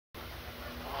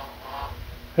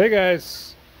Hey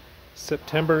guys,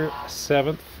 September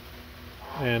 7th,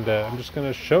 and I'm just going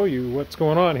to show you what's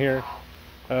going on here.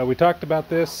 We talked about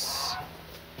these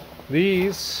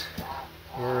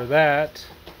or that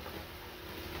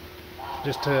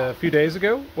just a few days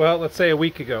ago. Well, let's say a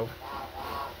week ago.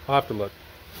 I'll have to look.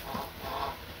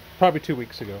 Probably 2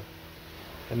 weeks ago.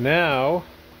 And now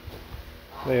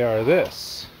they are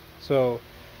this. So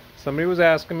somebody was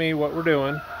asking me what we're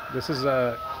doing. This is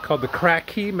called the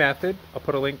Kratky Method. I'll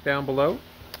put a link down below.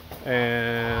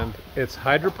 And it's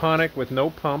hydroponic with no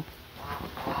pump.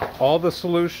 All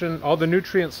the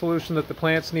nutrient solution that the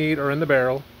plants need are in the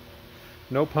barrel.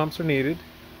 No pumps are needed.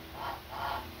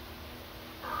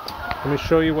 Let me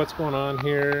show you what's going on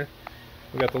here.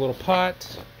 We got the little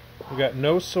pot. We got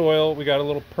no soil. We got a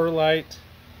little perlite.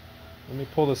 Let me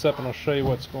pull this up and I'll show you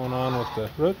what's going on with the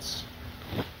roots.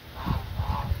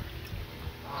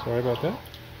 Sorry about that.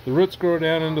 The roots grow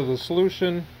down into the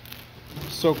solution,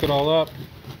 soak it all up.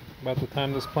 About the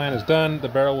time this plant is done, the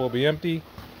barrel will be empty.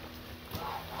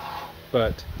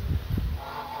 But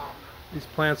these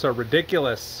plants are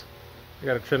ridiculous. I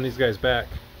gotta trim these guys back.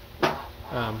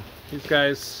 These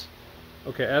guys,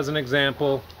 okay, as an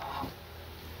example,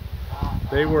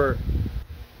 they were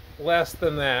less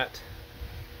than that,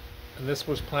 and this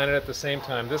was planted at the same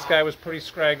time. This guy was pretty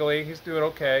scraggly, he's doing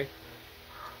okay.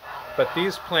 But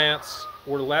these plants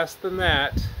were less than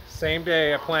that, same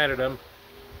day I planted them,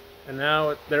 and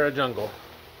now they're a jungle.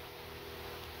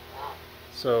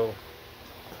 So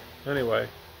anyway,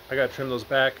 I gotta trim those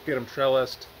back, get them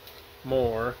trellised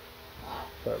more.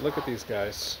 But look at these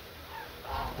guys.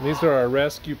 And these are our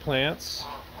rescue plants,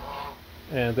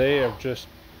 and they have just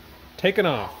taken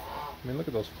off. I mean, look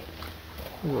at those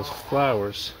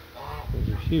flowers.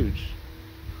 Those are huge.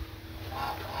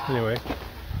 Anyway,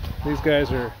 these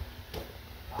guys are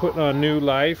putting on new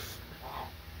life.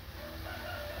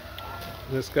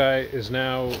 This guy is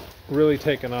now really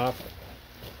taking off.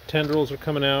 Tendrils are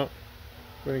coming out.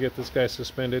 We're gonna get this guy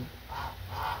suspended.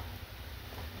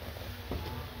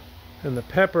 And the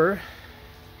pepper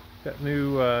got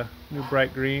new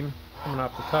bright green coming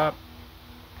off the top.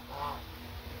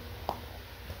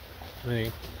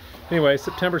 Anyway,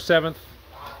 September 7th.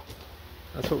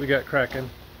 That's what we got cracking.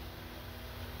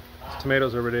 These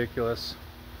tomatoes are ridiculous.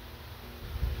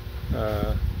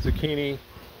 Zucchini,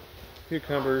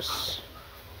 cucumbers.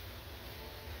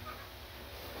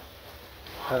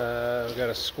 We've got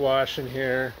a squash in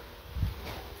here.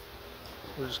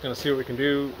 We're just going to see what we can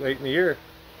do late in the year.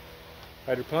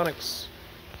 Hydroponics.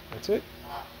 That's it.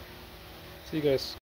 See you guys.